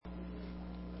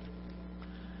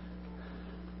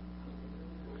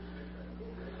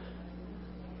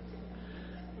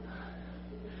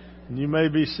You may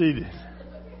be seated.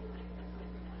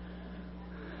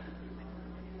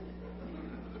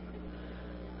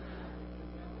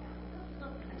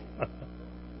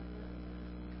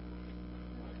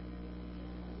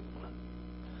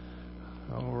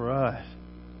 All right.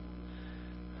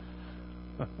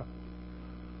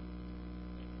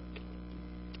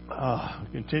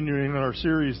 Continuing our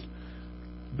series,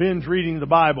 Binge reading the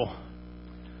Bible.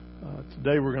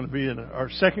 Today we're going to be in our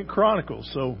Second Chronicles,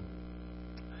 so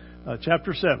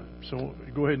chapter 7. So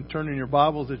go ahead and turn in your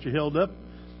Bibles that you held up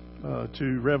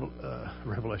to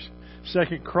Revelation.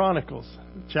 Second Chronicles,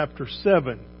 chapter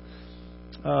 7.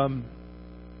 I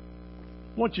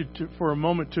want you to, for a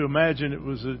moment, to imagine it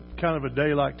was a kind of a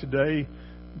day like today,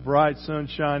 bright,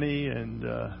 sunshiny, and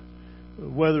the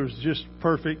weather's just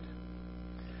perfect.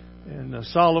 And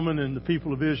Solomon and the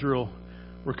people of Israel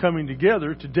were coming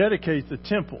together to dedicate the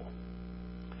temple.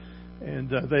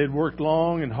 And they had worked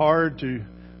long and hard to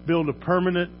build a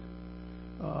permanent,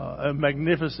 a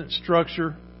magnificent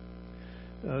structure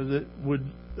that would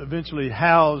eventually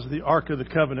house the Ark of the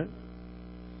Covenant.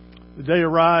 The day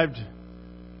arrived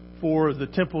for the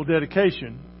temple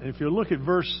dedication. And if you look at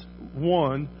verse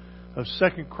 1 of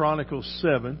 2 Chronicles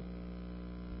 7,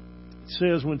 it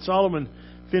says, when Solomon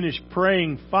finished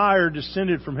praying, fire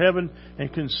descended from heaven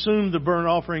and consumed the burnt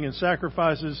offering and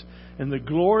sacrifices, and the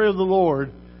glory of the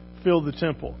Lord filled the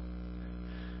temple.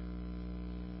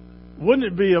 Wouldn't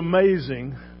it be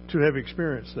amazing to have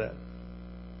experienced that?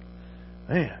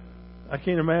 Man, I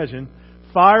can't imagine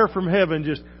fire from heaven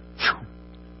just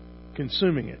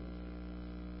consuming it.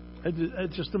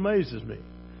 It just amazes me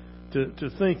to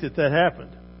think that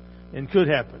happened and could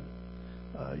happen.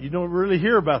 You don't really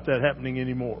hear about that happening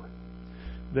anymore.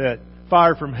 That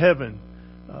fire from heaven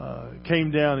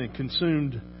came down and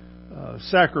consumed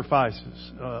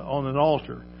sacrifices on an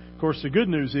altar. Of course, the good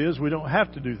news is we don't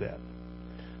have to do that.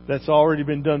 That's already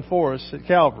been done for us at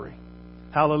Calvary.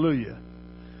 Hallelujah.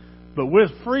 But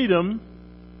with freedom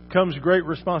comes great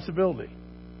responsibility.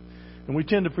 And we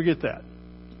tend to forget that.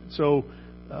 So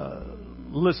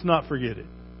let's not forget it.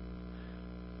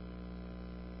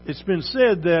 It's been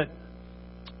said that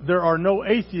there are no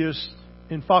atheists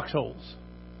in foxholes.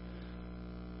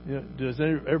 You know, does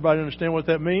everybody understand what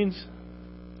that means?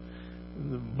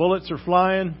 The bullets are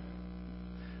flying.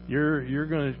 You're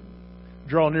going to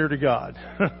draw near to God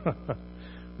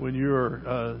when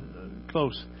you're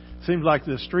close. Seems like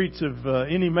the streets of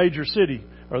any major city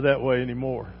are that way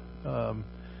anymore.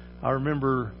 I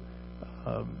remember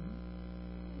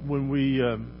when we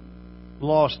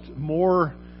lost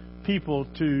more people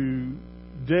to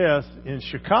death in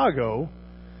Chicago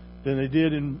than they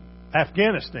did in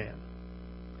Afghanistan.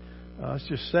 It's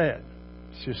just sad.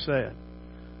 It's just sad.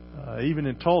 Even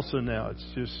in Tulsa now,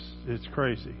 it's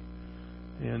crazy.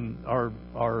 And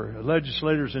our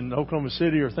legislators in Oklahoma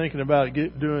City are thinking about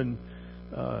doing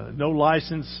no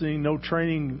licensing, no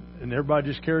training, and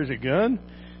everybody just carries a gun.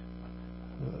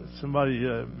 Somebody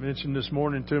mentioned this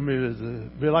morning to me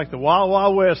it'd be like the Wild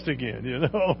Wild West again, you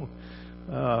know.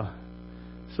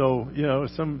 So you know,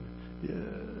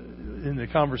 in the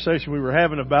conversation we were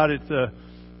having about it.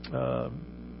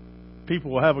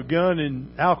 People will have a gun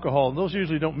and alcohol, and those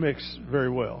usually don't mix very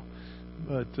well.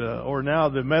 But or now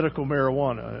the medical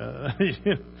marijuana,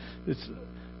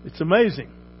 it's amazing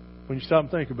when you stop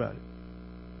and think about it.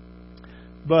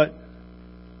 But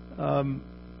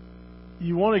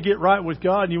you want to get right with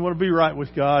God, and you want to be right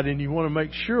with God, and you want to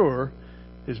make sure,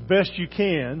 as best you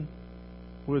can,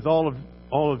 with all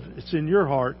of it's in your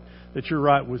heart, that you're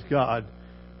right with God.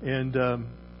 And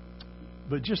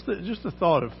but just the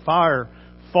thought of fire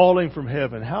falling from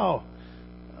heaven, how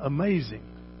amazing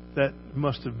that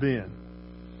must have been.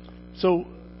 So,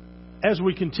 as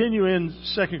we continue in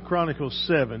 2 Chronicles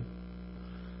 7,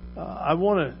 I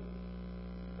want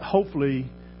to hopefully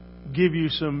give you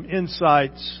some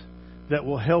insights that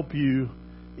will help you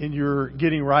in your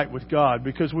getting right with God,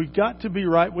 because we've got to be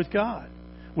right with God.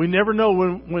 We never know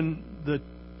when the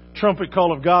trumpet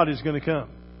call of God is going to come.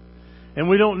 And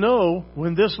we don't know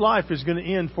when this life is going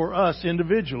to end for us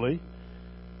individually.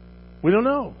 We don't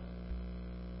know.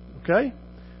 Okay?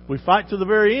 We fight to the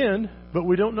very end, but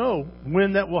we don't know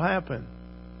when that will happen.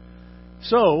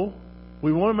 So,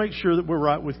 we want to make sure that we're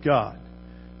right with God.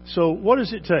 So, what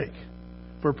does it take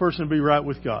for a person to be right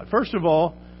with God? First of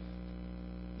all,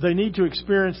 they need to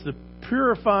experience the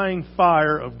purifying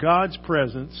fire of God's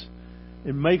presence.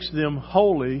 It makes them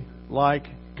holy like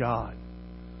God.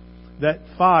 That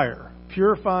fire,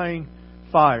 purifying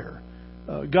fire.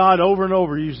 God over and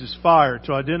over uses fire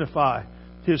to identify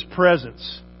His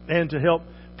presence and to help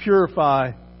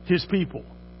purify His people.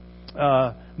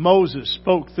 Moses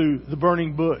spoke through the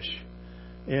burning bush.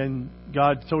 and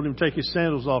God told him to take his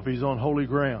sandals off. He's on holy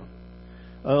ground.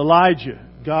 Elijah,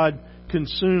 God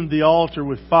consumed the altar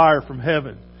with fire from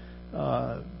heaven,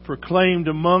 proclaimed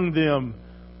among them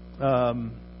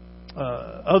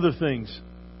other things,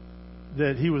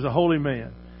 that he was a holy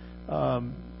man.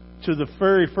 To the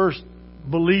very first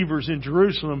believers in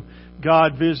Jerusalem,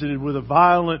 God visited with a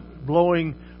violent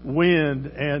blowing wind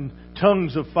and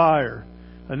tongues of fire,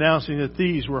 announcing that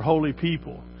these were holy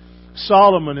people.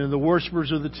 Solomon and the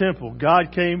worshipers of the temple,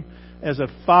 God came as a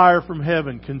fire from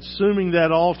heaven, consuming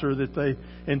that altar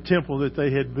and temple that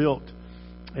they had built,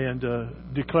 and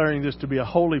declaring this to be a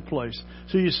holy place.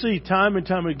 So you see time and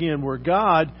time again where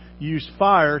God used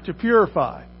fire to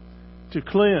purify, to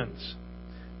cleanse.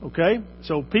 Okay?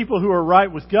 So people who are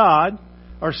right with God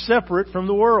are separate from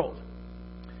the world.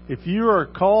 If you are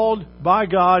called by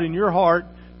God in your heart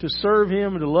to serve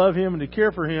Him and to love Him and to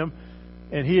care for Him,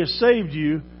 and He has saved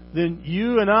you, then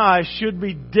you and I should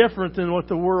be different than what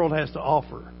the world has to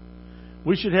offer.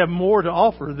 We should have more to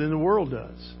offer than the world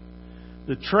does.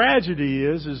 The tragedy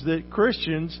is that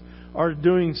Christians are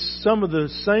doing some of the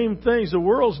same things the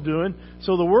world's doing,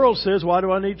 so the world says, why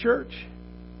do I need church?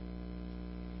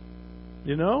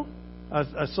 You know?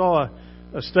 I saw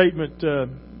a statement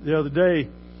the other day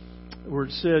where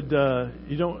it said,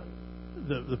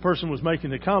 the person was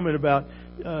making a comment about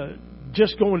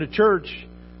just going to church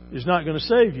is not going to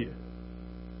save you.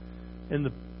 And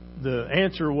the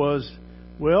answer was,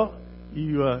 well,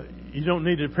 you don't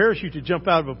need a parachute to jump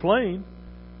out of a plane,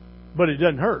 but it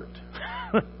doesn't hurt.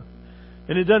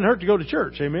 And it doesn't hurt to go to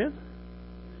church. Amen?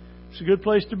 It's a good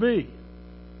place to be.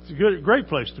 It's a great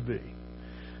place to be.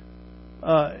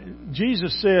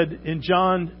 Jesus said in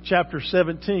John chapter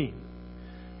 17,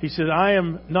 He said, I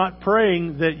am not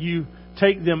praying that you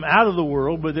take them out of the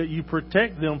world, but that you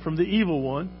protect them from the evil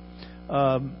one.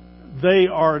 They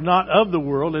are not of the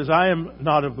world, as I am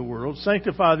not of the world.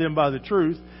 Sanctify them by the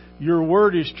truth. Your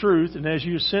word is truth, and as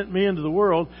you sent me into the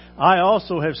world, I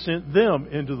also have sent them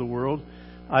into the world.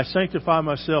 I sanctify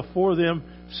myself for them,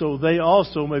 so they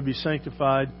also may be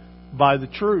sanctified by the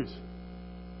truth.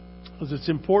 Because it's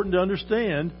important to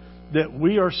understand that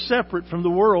we are separate from the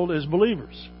world as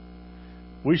believers.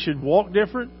 We should walk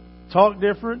different, talk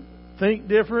different, think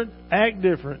different, act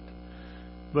different.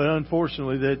 But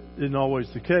unfortunately, that isn't always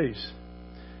the case.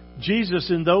 Jesus,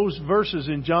 in those verses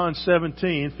in John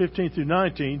 17, 15 through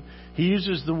 19, He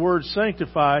uses the word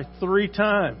sanctify 3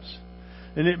 times.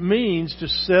 And it means to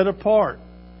set apart,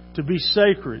 to be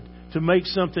sacred, to make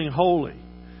something holy.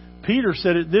 Peter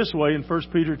said it this way in 1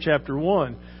 Peter chapter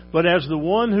 1. But as the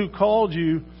one who called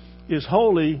you is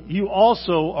holy, you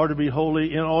also are to be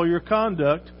holy in all your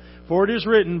conduct. For it is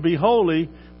written, be holy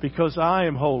because I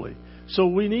am holy. So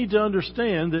we need to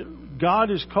understand that God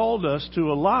has called us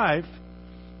to a life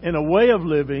and a way of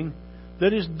living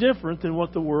that is different than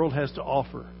what the world has to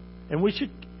offer. And we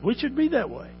should be that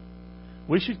way.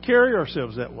 We should carry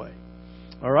ourselves that way.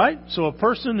 All right? So a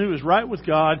person who is right with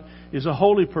God is a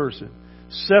holy person,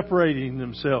 separating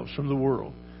themselves from the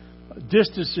world,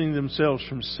 distancing themselves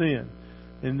from sin.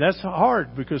 And that's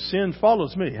hard because sin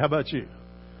follows me. How about you?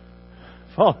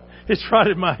 It's right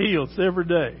at my heels every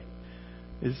day.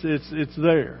 It's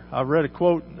there. I read a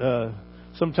quote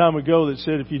some time ago that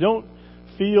said, if you don't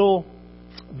feel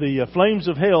the flames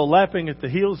of hell lapping at the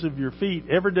heels of your feet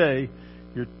every day,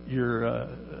 you're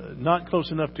not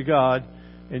close enough to God,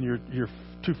 and you're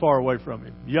too far away from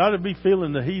Him. You ought to be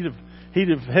feeling the heat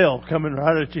of hell coming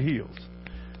right at your heels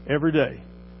every day,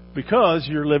 because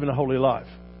you're living a holy life.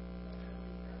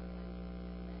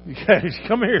 Okay,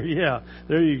 come here. Yeah,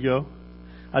 there you go.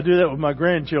 I do that with my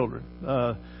grandchildren.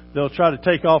 They'll try to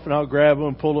take off, and I'll grab them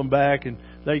and pull them back, and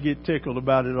they get tickled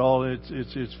about it all.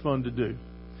 It's fun to do.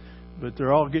 But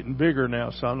they're all getting bigger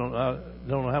now, so I don't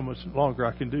know how much longer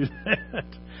I can do that.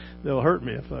 They'll hurt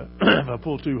me if I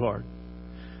pull too hard.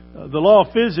 The law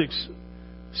of physics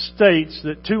states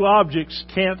that 2 objects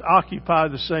can't occupy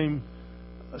the same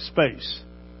space.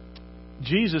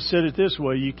 Jesus said it this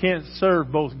way: you can't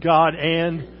serve both God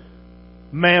and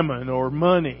mammon or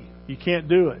money. You can't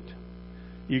do it.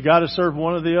 You got to serve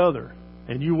one or the other,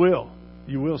 and you will.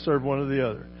 You will serve one or the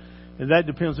other, and that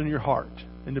depends on your heart,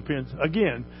 and depends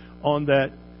again on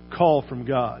that call from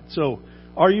God. So,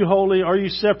 are you holy? Are you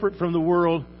separate from the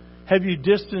world? Have you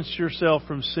distanced yourself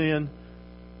from sin?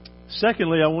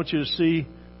 Secondly, I want you to see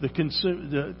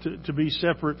to be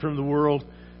separate from the world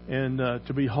and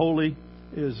to be holy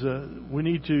is we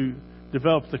need to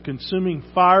develop the consuming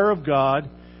fire of God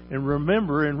and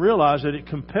remember and realize that it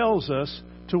compels us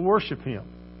to worship Him.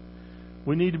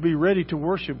 We need to be ready to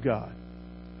worship God.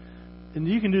 And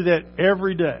you can do that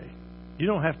every day. You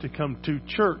don't have to come to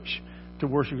church to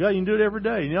worship God. You can do it every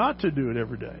day. You ought to do it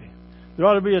every day. There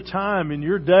ought to be a time in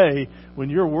your day when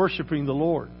you're worshiping the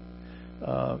Lord.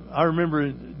 I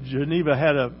remember Geneva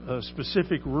had a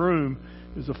specific room.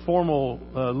 It was a formal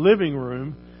living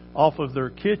room off of their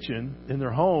kitchen in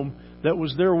their home that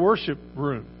was their worship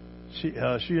room. She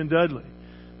and Dudley.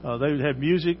 They would have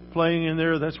music playing in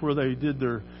there. That's where they did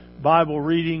their Bible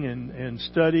reading and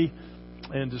study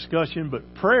and discussion.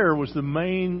 But prayer was the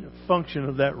main function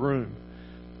of that room.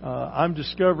 I'm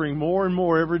discovering more and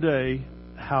more every day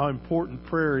how important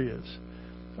prayer is.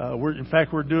 In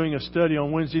fact, we're doing a study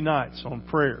on Wednesday nights on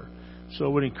prayer. So I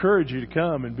would encourage you to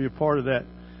come and be a part of that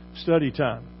study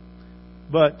time.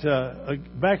 But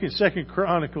back in 2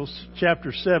 Chronicles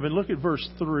chapter 7, look at verse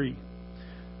 3.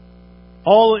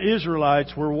 All the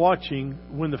Israelites were watching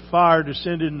when the fire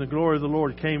descended and the glory of the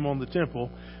Lord came on the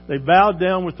temple. They bowed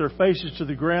down with their faces to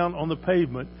the ground on the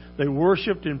pavement. They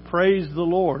worshipped and praised the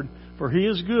Lord, for He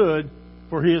is good,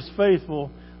 for He is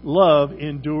faithful. Love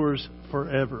endures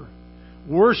forever.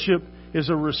 Worship is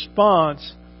a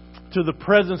response to the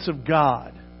presence of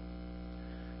God.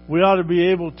 We ought to be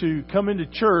able to come into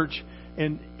church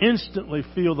and instantly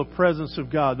feel the presence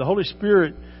of God. The Holy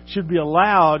Spirit should be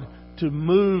allowed to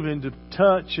move and to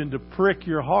touch and to prick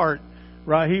your heart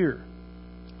right here.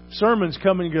 Sermons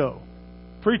come and go.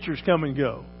 Preachers come and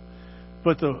go.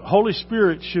 But the Holy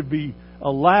Spirit should be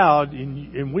allowed,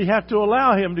 and we have to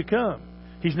allow Him to come.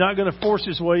 He's not going to force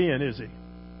His way in, is He?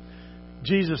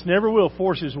 Jesus never will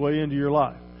force His way into your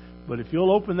life. But if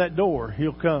you'll open that door,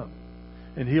 He'll come.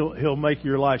 And He'll make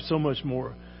your life so much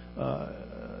more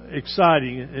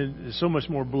exciting and so much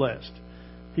more blessed.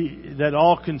 That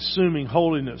all-consuming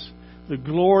holiness, the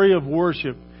glory of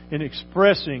worship in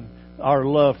expressing our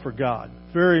love for God.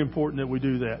 Very important that we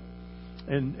do that.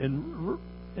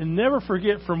 And never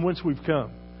forget from whence we've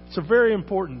come. It's very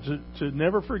important to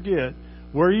never forget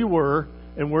where you were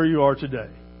and where you are today.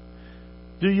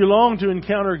 Do you long to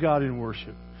encounter God in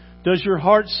worship? Does your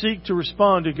heart seek to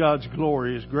respond to God's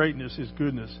glory, His greatness, His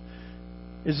goodness?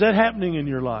 Is that happening in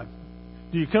your life?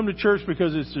 Do you come to church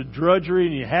because it's a drudgery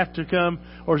and you have to come?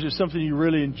 Or is it something you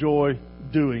really enjoy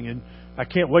doing? And I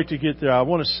can't wait to get there. I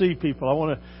want to see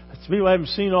people. It's people I haven't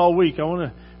seen all week.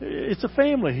 It's a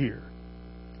family here.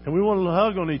 And we want to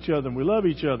hug on each other and we love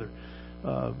each other.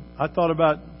 I thought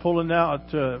about pulling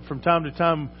out from time to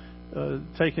time,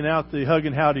 taking out the hug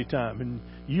and howdy time. And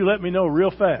you let me know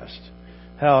real fast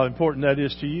how important that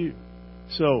is to you.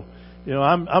 So,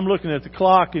 I'm looking at the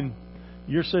clock and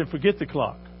you're saying forget the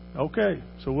clock. Okay,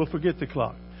 so we'll forget the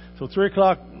clock. So 3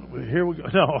 o'clock, here we go.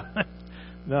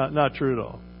 No, not true at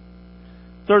all.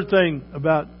 Third thing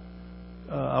about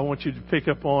I want you to pick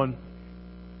up on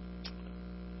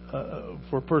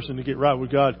for a person to get right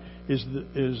with God is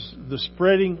the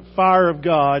spreading fire of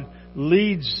God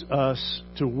leads us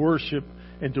to worship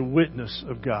and to witness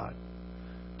of God,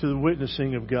 to the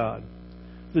witnessing of God.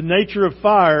 The nature of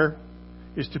fire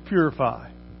is to purify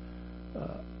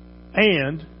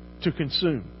and to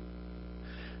consume.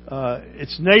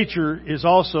 Its nature is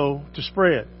also to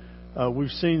spread. We've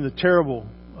seen the terrible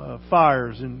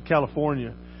fires in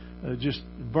California just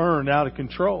burn out of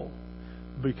control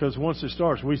because once it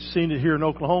starts, we've seen it here in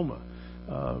Oklahoma.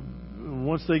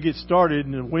 Once they get started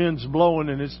and the wind's blowing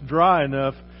and it's dry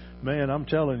enough, man, I'm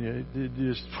telling you, it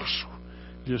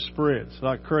just spreads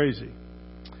like crazy.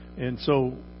 And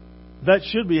so that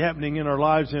should be happening in our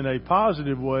lives in a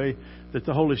positive way, that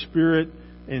the Holy Spirit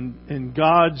and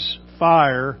God's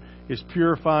fire is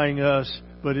purifying us,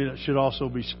 but it should also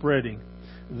be spreading.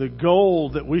 The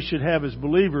goal that we should have as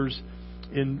believers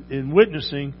in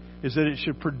witnessing is that it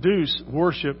should produce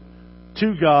worship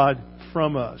to God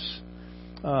from us.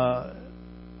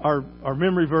 Our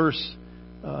memory verse,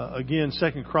 again,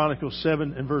 2 Chronicles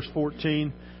 7 and verse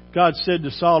 14, God said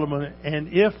to Solomon, "And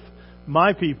if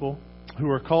my people who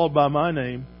are called by my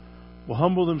name will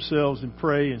humble themselves and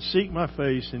pray and seek my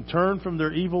face and turn from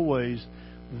their evil ways,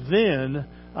 then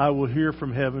I will hear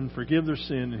from heaven, forgive their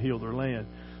sin, and heal their land."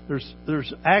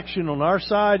 There's action on our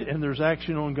side and there's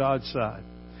action on God's side.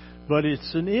 But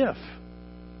it's an if.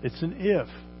 It's an if.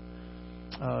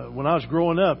 When I was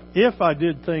growing up, if I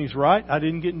did things right, I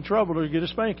didn't get in trouble or get a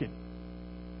spanking.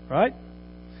 Right?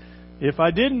 If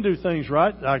I didn't do things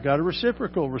right, I got a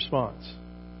reciprocal response.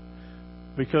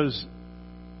 Because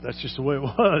that's just the way it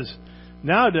was.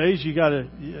 Nowadays,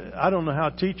 I don't know how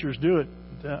teachers do it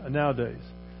nowadays.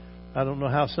 I don't know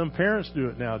how some parents do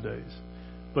it nowadays.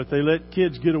 But they let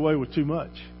kids get away with too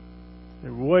much.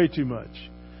 They're way too much.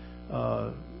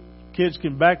 Kids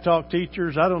can backtalk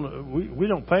teachers. I don't know. We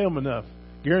don't pay them enough.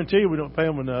 Guarantee you we don't pay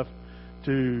them enough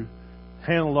to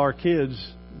handle our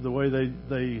kids the way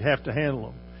they have to handle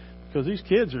them. Because these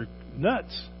kids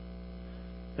nuts.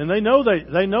 And they know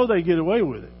they get away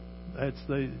with it.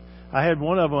 I had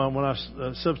one of them when I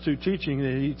was substitute teaching.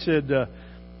 He said,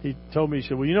 he told me, he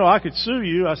said, well, I could sue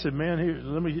you. I said,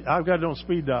 man, I've got it on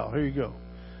speed dial. Here you go.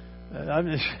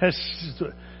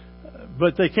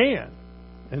 But they can,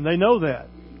 and they know that.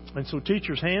 And so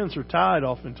teachers' hands are tied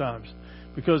oftentimes,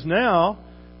 because now,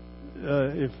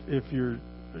 if your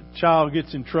child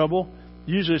gets in trouble,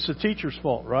 usually it's the teacher's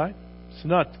fault, right? It's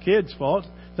not the kid's fault.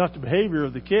 It's not the behavior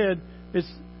of the kid.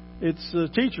 It's the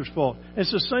teacher's fault.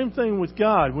 It's the same thing with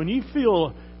God. When you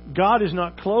feel God is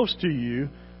not close to you,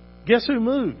 guess who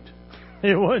moved?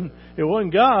 It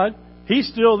wasn't God. He's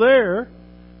still there,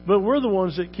 but we're the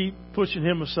ones that keep pushing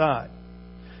Him aside.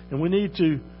 And we need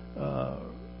to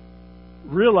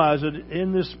realize that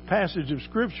in this passage of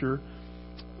Scripture,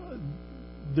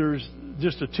 there's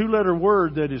just a 2-letter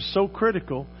word that is so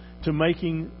critical to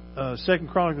making 2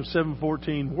 Chronicles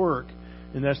 7:14 work,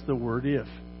 and that's the word if.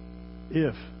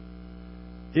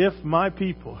 If my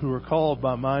people who are called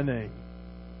by my name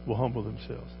will humble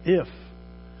themselves,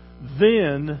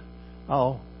 then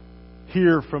I'll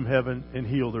hear from heaven and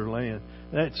heal their land.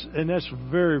 That's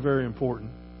very, very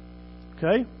important.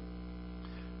 Okay?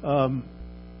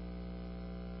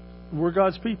 We're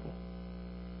God's people.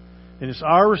 And it's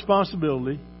our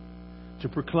responsibility to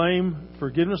proclaim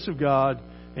forgiveness of God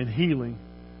and healing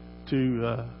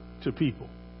to people.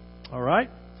 All right?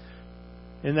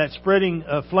 And that spreading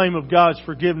flame of God's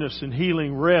forgiveness and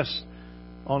healing rests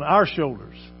on our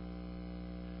shoulders.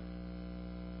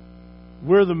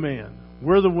 We're the men,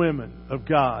 we're the women of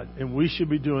God, and we should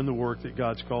be doing the work that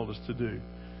God's called us to do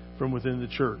from within the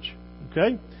church.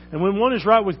 Okay? And when one is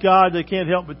right with God, they can't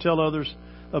help but tell others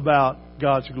about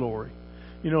God's glory.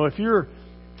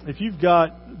 If you've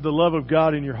got the love of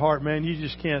God in your heart, man, you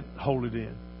just can't hold it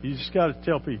in. You just got to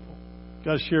tell people.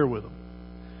 Got to share with them.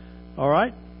 All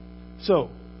right? So,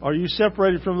 are you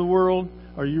separated from the world?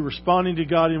 Are you responding to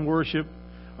God in worship?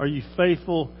 Are you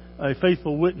a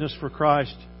faithful witness for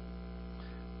Christ?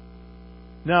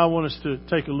 Now I want us to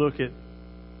take a look at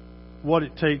what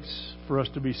it takes for us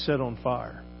to be set on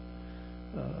fire.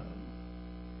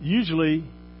 Usually,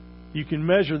 you can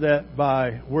measure that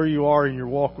by where you are in your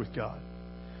walk with God.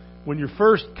 When you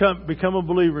first become a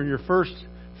believer and you first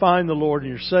find the Lord and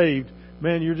you're saved,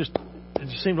 man, it just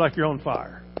seems like you're on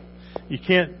fire. You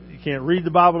can't read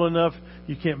the Bible enough.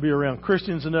 You can't be around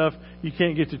Christians enough. You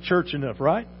can't get to church enough,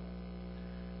 right?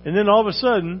 And then all of a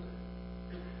sudden,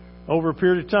 over a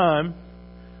period of time,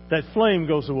 that flame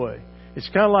goes away. It's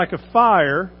kind of like a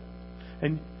fire,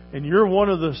 and you're one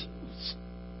of the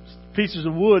pieces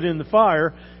of wood in the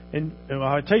fire, and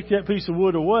I take that piece of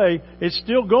wood away, it's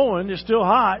still going, it's still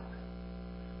hot.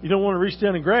 You don't want to reach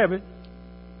down and grab it.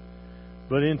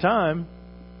 But in time,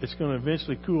 it's going to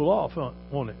eventually cool off,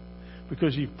 won't it?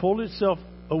 Because you've pulled itself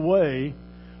away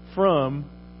from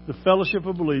the fellowship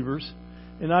of believers.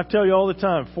 And I tell you all the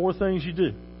time, 4 things you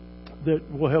do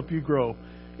that will help you grow.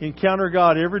 Encounter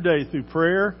God every day through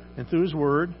prayer and through His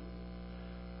Word.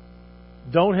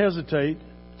 Don't hesitate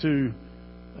to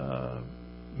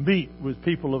meet with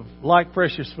people of like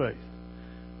precious faith.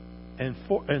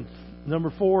 And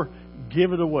number 4,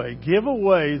 give it away. Give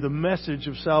away the message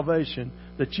of salvation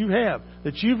that you have,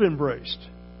 that you've embraced,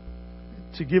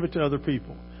 to give it to other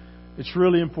people. It's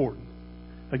really important.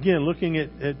 Again, looking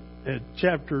at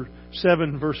chapter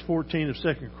 7, verse 14 of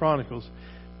 2 Chronicles,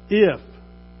 if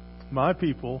my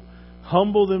people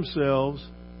humble themselves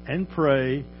and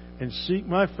pray and seek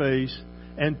my face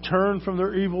and turn from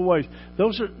their evil ways.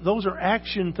 Those are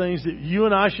action things that you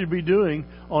and I should be doing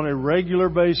on a regular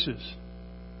basis.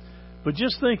 But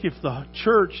just think if the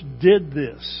church did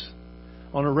this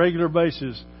on a regular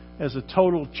basis as a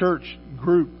total church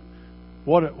group,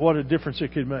 what a difference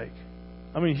it could make.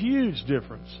 I mean, huge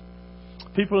difference.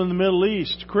 People in the Middle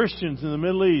East, Christians in the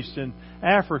Middle East and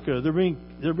Africa,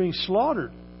 they're being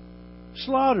slaughtered.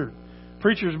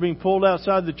 Preachers are being pulled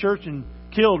outside the church and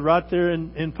killed right there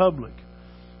in public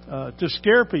to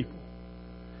scare people.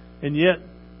 And yet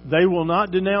they will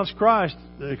not denounce Christ,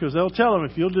 because they'll tell them,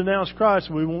 if you'll denounce Christ,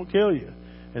 we won't kill you.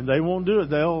 And they won't do it.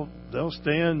 They'll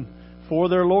stand for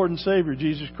their Lord and Savior,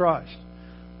 Jesus Christ.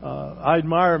 I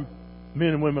admire men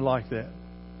and women like that.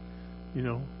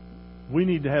 We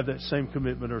need to have that same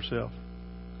commitment ourselves.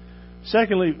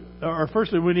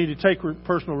 Firstly, we need to take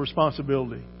personal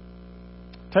responsibility.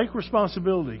 Take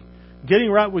responsibility. Getting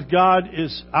right with God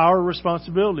is our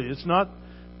responsibility. It's not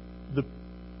the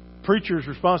preacher's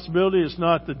responsibility. It's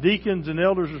not the deacons' and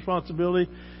elders' responsibility.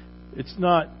 It's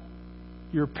not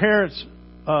your parents'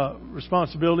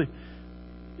 responsibility.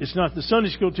 It's not the Sunday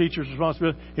school teacher's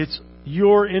responsibility. It's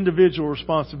your individual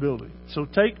responsibility. So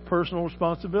take personal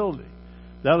responsibility.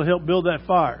 That'll help build that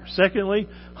fire. Secondly,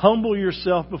 humble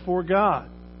yourself before God.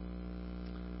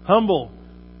 Humble.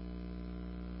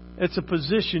 It's a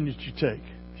position that you take.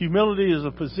 Humility is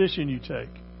a position you take.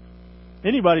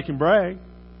 Anybody can brag.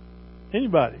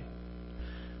 Anybody.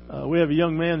 We have a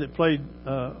young man that played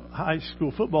high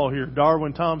school football here,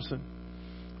 Darwin Thompson.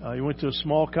 He went to a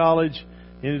small college,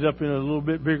 ended up in a little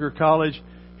bit bigger college.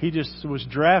 He just was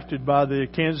drafted by the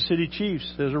Kansas City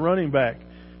Chiefs as a running back.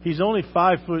 He's only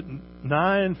 5'9",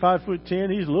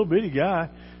 5'10". He's a little bitty guy.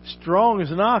 Strong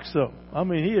as an ox, though. I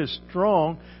mean, he is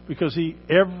strong because he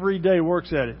every day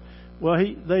works at it. Well,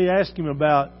 they asked him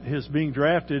about his being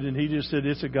drafted, and he just said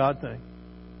it's a God thing.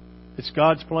 It's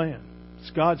God's plan.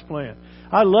 It's God's plan.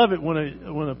 I love it when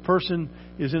a person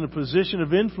is in a position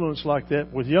of influence like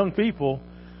that with young people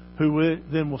who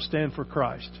then will stand for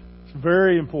Christ. It's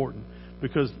very important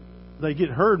because they get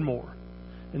heard more,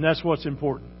 and that's what's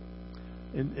important.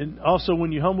 And also,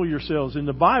 when you humble yourselves in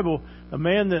the Bible, a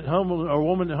man that humbled or a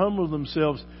woman that humbled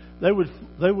themselves, they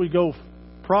would go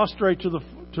prostrate to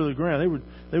the ground.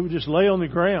 They would just lay on the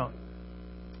ground,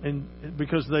 and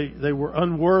because they were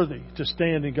unworthy to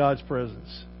stand in God's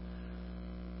presence.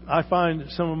 I find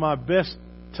some of my best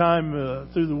time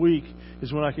through the week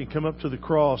is when I can come up to the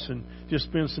cross and just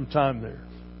spend some time there.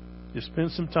 Just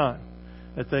spend some time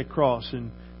at that cross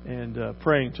and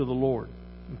praying to the Lord.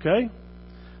 Okay?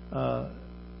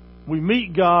 We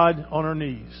meet God on our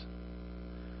knees.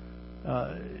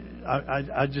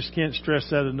 I just can't stress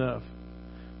that enough.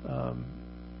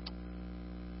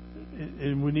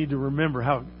 And we need to remember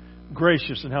how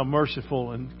gracious and how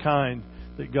merciful and kind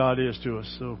that God is to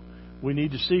us. So we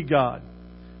need to see God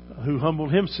who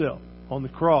humbled Himself on the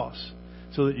cross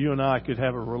so that you and I could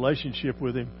have a relationship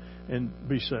with Him and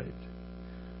be saved.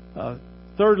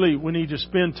 Thirdly, we need to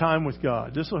spend time with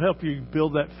God. This will help you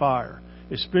build that fire.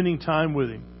 Is spending time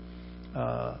with Him.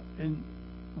 And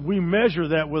we measure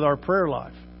that with our prayer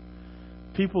life.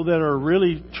 People that are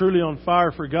really, truly on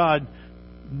fire for God,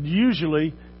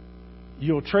 usually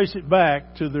you'll trace it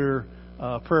back to their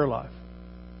prayer life.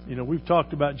 You know, we've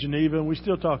talked about Geneva, and we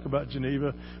still talk about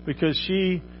Geneva because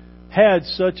she had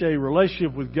such a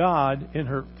relationship with God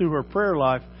through her prayer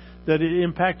life that it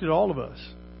impacted all of us.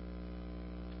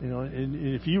 You know,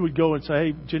 and if you would go and say,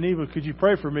 "Hey, Geneva, could you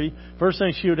pray for me?" First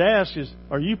thing she would ask is,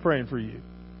 "Are you praying for you?"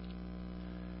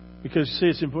 Because see,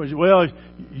 it's important. Well,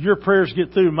 your prayers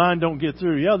get through, mine don't get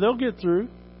through. Yeah, they'll get through.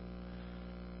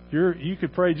 You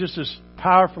could pray just as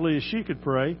powerfully as she could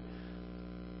pray,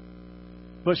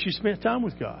 but she spent time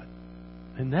with God,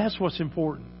 and that's what's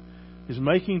important: is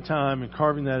making time and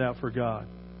carving that out for God.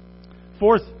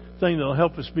 Fourth thing that'll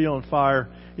help us be on fire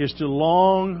is to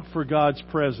long for God's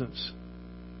presence.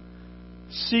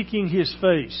 Seeking His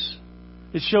face.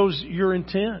 It shows your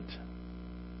intent.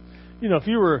 You know, if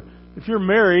you're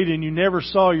married and you never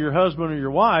saw your husband or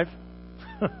your wife,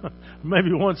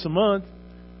 maybe once a month,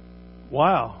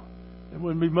 wow, it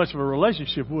wouldn't be much of a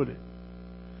relationship, would it?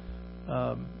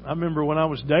 I remember when I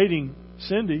was dating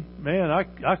Cindy, man,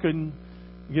 I couldn't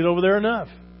get over there enough.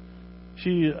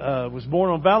 She was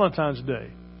born on Valentine's Day,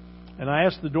 and I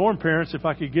asked the dorm parents if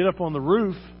I could get up on the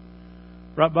roof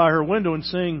right by her window and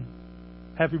sing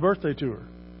happy birthday to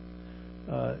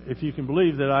her. If you can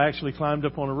believe that I actually climbed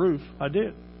up on a roof, I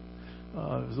did. It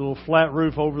was a little flat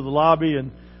roof over the lobby,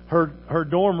 and her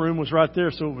dorm room was right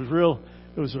there, so it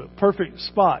was a perfect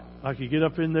spot. I could get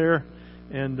up in there,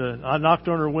 and I knocked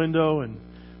on her window, and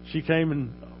she came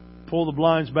and pulled the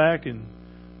blinds back and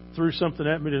threw something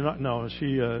at me to knock. No,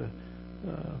 she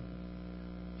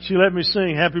let me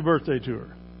sing happy birthday to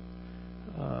her.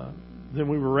 Then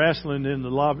we were wrestling in the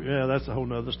lobby. Yeah, that's a whole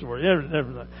nother story.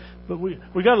 Everything. But we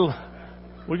got to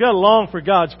long for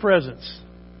God's presence.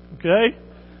 Okay?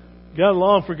 Got to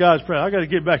long for God's presence. I got to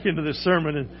get back into this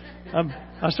sermon, and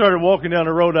I started walking down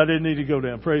a road I didn't need to go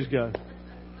down. Praise God.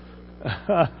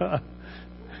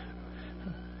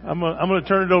 I'm going to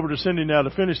turn it over to Cindy now to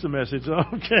finish the message.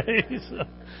 Okay.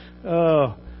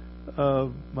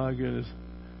 Oh my goodness.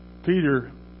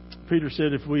 Peter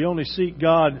said, if we only seek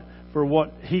God for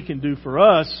what He can do for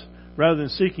us, rather than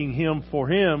seeking Him for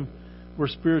Him, we're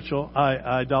spiritual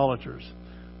idolaters.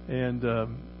 And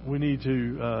we need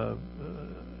to,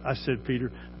 I said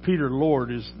Peter Lord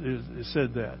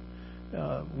said that.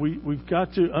 We've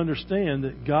got to understand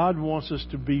that God wants us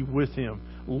to be with Him,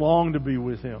 long to be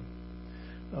with Him.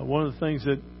 One of the things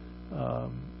that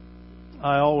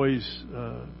I always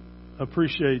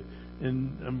appreciate,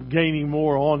 and I'm gaining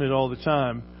more on it all the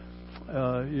time,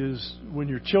 is when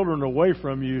your children are away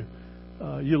from you,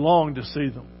 you long to see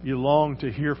them. You long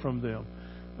to hear from them.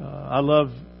 I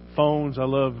love phones. I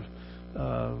love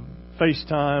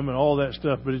FaceTime and all that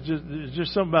stuff. But it's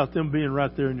just something about them being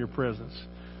right there in your presence,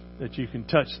 that you can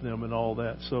touch them and all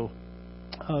that. So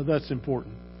that's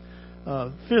important.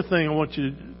 Fifth thing I want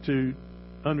you to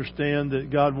understand that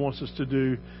God wants us to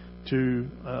do to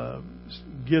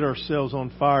get ourselves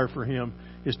on fire for Him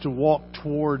is to walk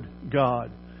toward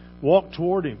God. Walk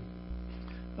toward Him.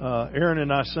 Aaron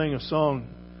and I sang a song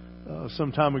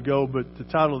some time ago, but the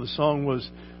title of the song was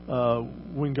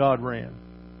When God Ran.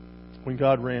 When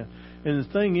God Ran. And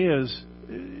the thing is,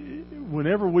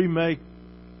 whenever we make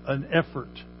an effort,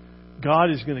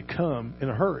 God is going to come in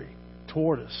a hurry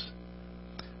toward us.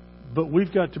 But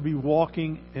we've got to be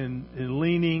walking and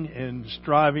leaning and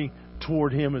striving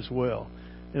toward Him as well.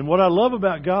 And what I love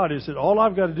about God is that all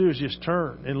I've got to do is just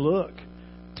turn and look.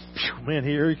 Man,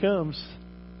 here He comes.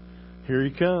 Here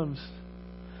He comes.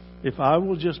 If I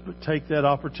will just take that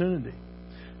opportunity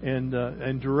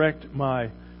and direct my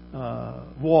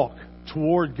walk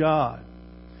toward God.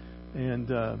 And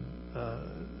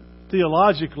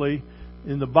theologically,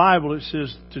 in the Bible, it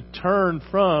says to turn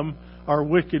from our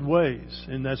wicked ways.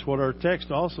 And that's what our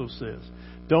text also says.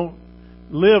 Don't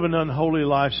live an unholy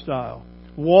lifestyle.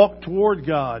 Walk toward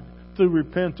God through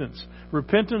repentance.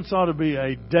 Repentance ought to be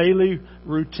a daily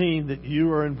routine that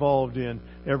you are involved in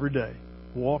every day.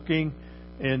 Walking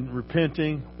and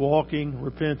repenting, walking,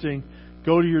 repenting.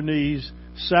 Go to your knees,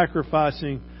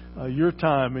 sacrificing your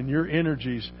time and your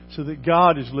energies so that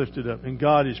God is lifted up and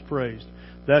God is praised.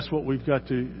 That's what we've got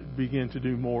to begin to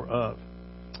do more of.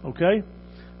 Okay?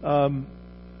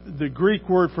 The Greek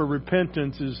word for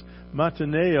repentance is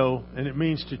metaneo, and it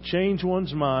means to change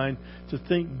one's mind, to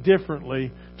think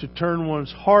differently, to turn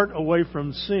one's heart away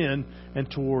from sin and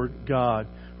toward God.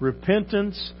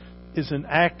 Repentance is an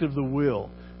act of the will.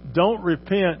 Don't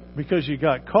repent because you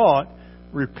got caught.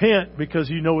 Repent because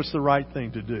you know it's the right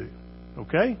thing to do.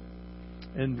 Okay?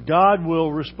 And God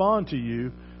will respond to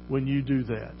you when you do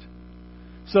that.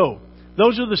 So,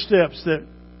 those are the steps that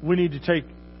we need to take,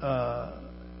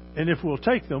 and if we'll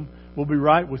take them, we'll be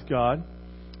right with God.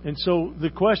 And so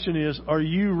the question is, are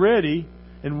you ready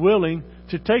and willing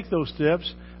to take those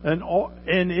steps? And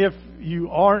if you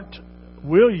aren't,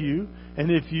 will you?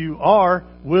 And if you are,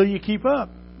 will you keep up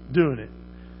doing it?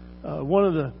 One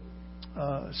of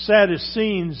the saddest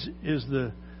scenes is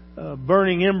the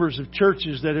burning embers of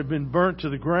churches that have been burnt to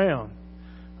the ground.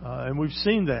 And we've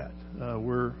seen that,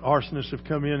 where arsonists have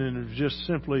come in and have just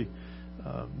simply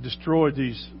destroyed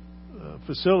these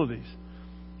facilities.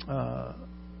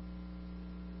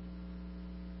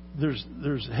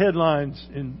 There's headlines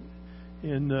in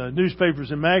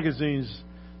newspapers and magazines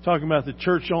talking about the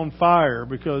church on fire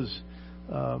because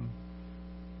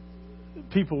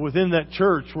people within that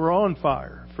church were on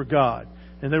fire for God,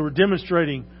 and they were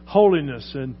demonstrating holiness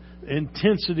and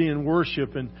intensity in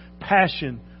worship and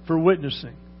passion for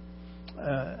witnessing.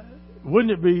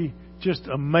 Wouldn't it be just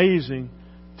amazing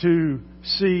to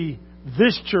see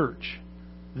this church,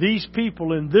 these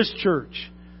people in this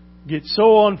church, get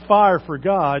so on fire for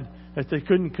God that they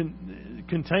couldn't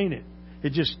contain it?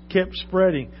 It just kept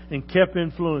spreading and kept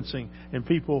influencing and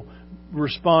people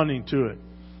responding to it.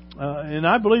 And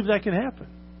I believe that can happen.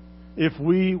 If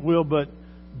we will but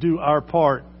do our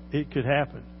part, it could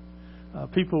happen.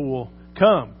 People will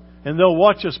come and they'll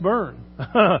watch us burn.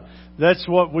 That's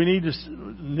what we need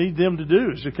them to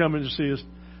do, is to come in to see us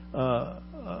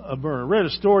burn. I read a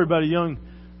story about a young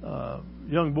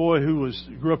boy who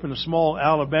grew up in a small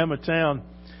Alabama town,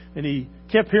 and he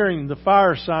kept hearing the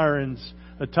fire sirens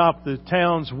atop the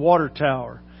town's water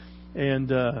tower.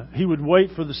 And he would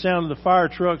wait for the sound of the fire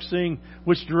truck, seeing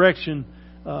which direction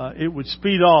it would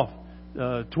speed off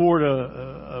toward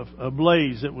a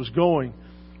blaze that was going.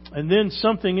 And then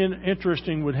something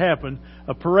interesting would happen.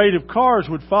 A parade of cars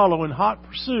would follow in hot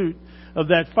pursuit of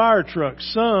that fire truck.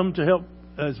 Some to help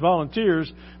as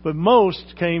volunteers, but most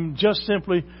came just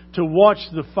simply to watch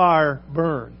the fire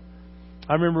burn.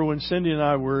 I remember when Cindy and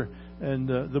I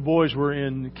the boys were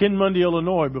in Kinmundy,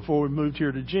 Illinois, before we moved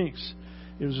here to Jinx.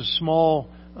 It was a small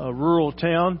rural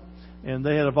town, and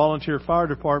they had a volunteer fire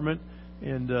department.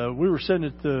 And we were sitting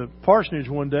at the parsonage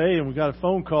one day, and we got a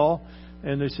phone call,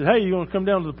 and they said, "Hey, you want to come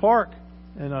down to the park?"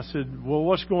 And I said, "Well,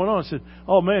 what's going on?" I said,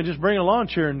 "Oh man, just bring a lawn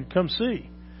chair and come see."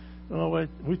 Well,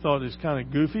 we thought it was kind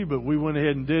of goofy, but we went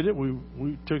ahead and did it.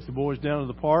 We took the boys down to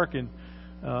the park, and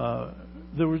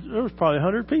there was probably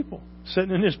 100 people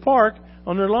sitting in this park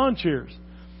on their lawn chairs.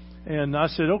 And I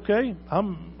said, "Okay,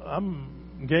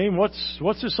 I'm game.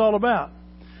 What's this all about?"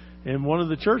 And one of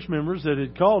the church members that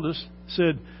had called us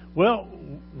said, "Well,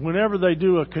 whenever they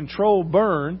do a controlled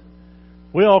burn,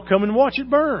 we all come and watch it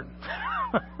burn."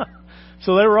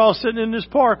 So they were all sitting in this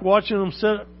park watching them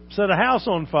set a house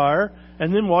on fire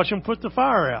and then watch them put the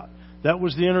fire out. That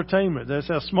was the entertainment. That's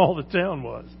how small the town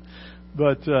was.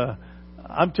 But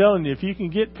I'm telling you, if you can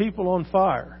get people on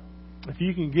fire, if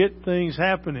you can get things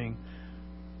happening,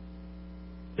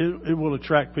 it will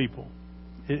attract people.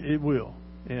 It will.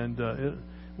 And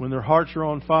when their hearts are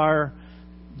on fire,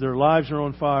 their lives are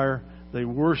on fire, they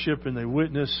worship and they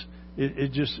witness,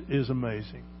 it just is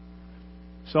amazing.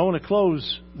 So I want to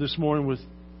close this morning with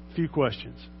a few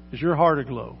questions. Is your heart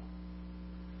aglow?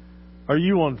 Are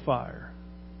you on fire?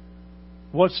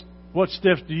 What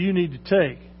steps do you need to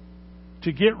take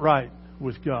to get right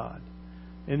with God?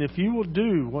 And if you will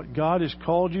do what God has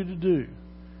called you to do,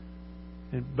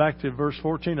 and back to verse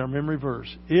 14, our memory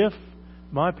verse, if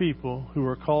my people who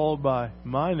are called by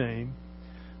my name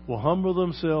will humble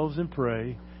themselves and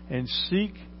pray and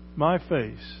seek my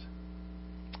face,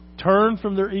 turn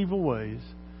from their evil ways,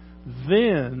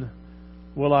 then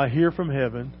will I hear from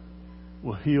heaven,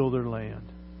 will heal their land.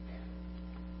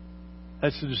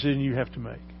 That's the decision you have to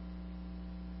make.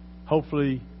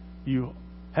 Hopefully you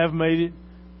have made it.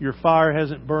 Your fire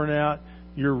hasn't burned out.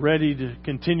 You're ready to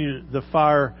continue the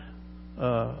fire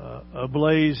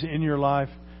ablaze in your life,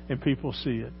 and people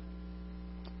see it.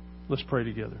 Let's pray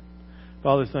together.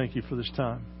 Father, thank you for this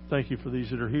time. Thank you for these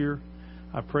that are here.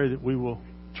 I pray that we will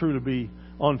truly be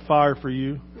on fire for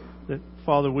you. That,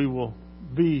 Father, we will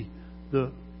be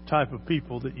the type of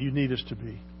people that you need us to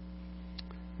be.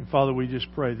 And Father, we just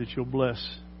pray that you'll bless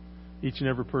each and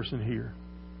every person here.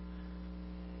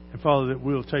 And Father, that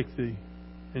we'll take the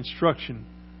instruction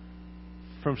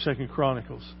from 2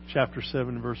 Chronicles chapter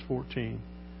 7 verse 14,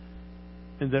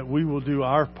 and that we will do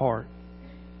our part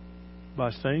by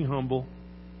staying humble,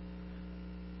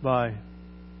 by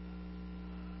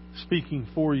speaking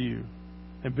for you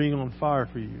and being on fire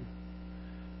for you.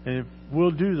 And if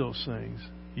we'll do those things,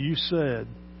 you said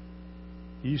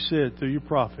through your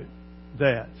prophet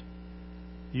that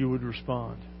you would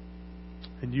respond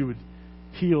and you would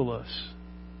heal us,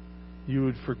 you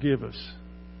would forgive us.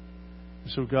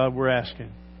 And so God, we're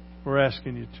asking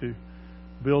you to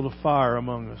build a fire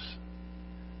among us,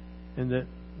 and that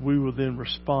we will then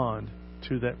respond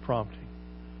to that prompting,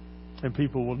 and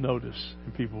people will notice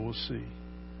and people will see.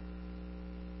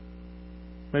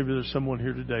 Maybe there's someone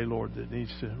here today, Lord, that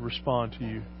needs to respond to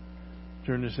you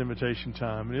during this invitation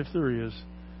time. And if there is,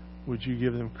 would you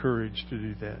give them courage to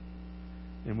do that?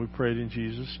 And we pray it in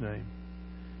Jesus' name.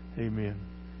 Amen.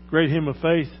 Great hymn of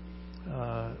faith.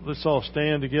 Let's all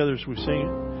stand together as we sing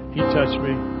it. He touched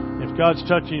me. If God's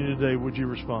touching you today, would you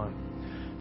respond?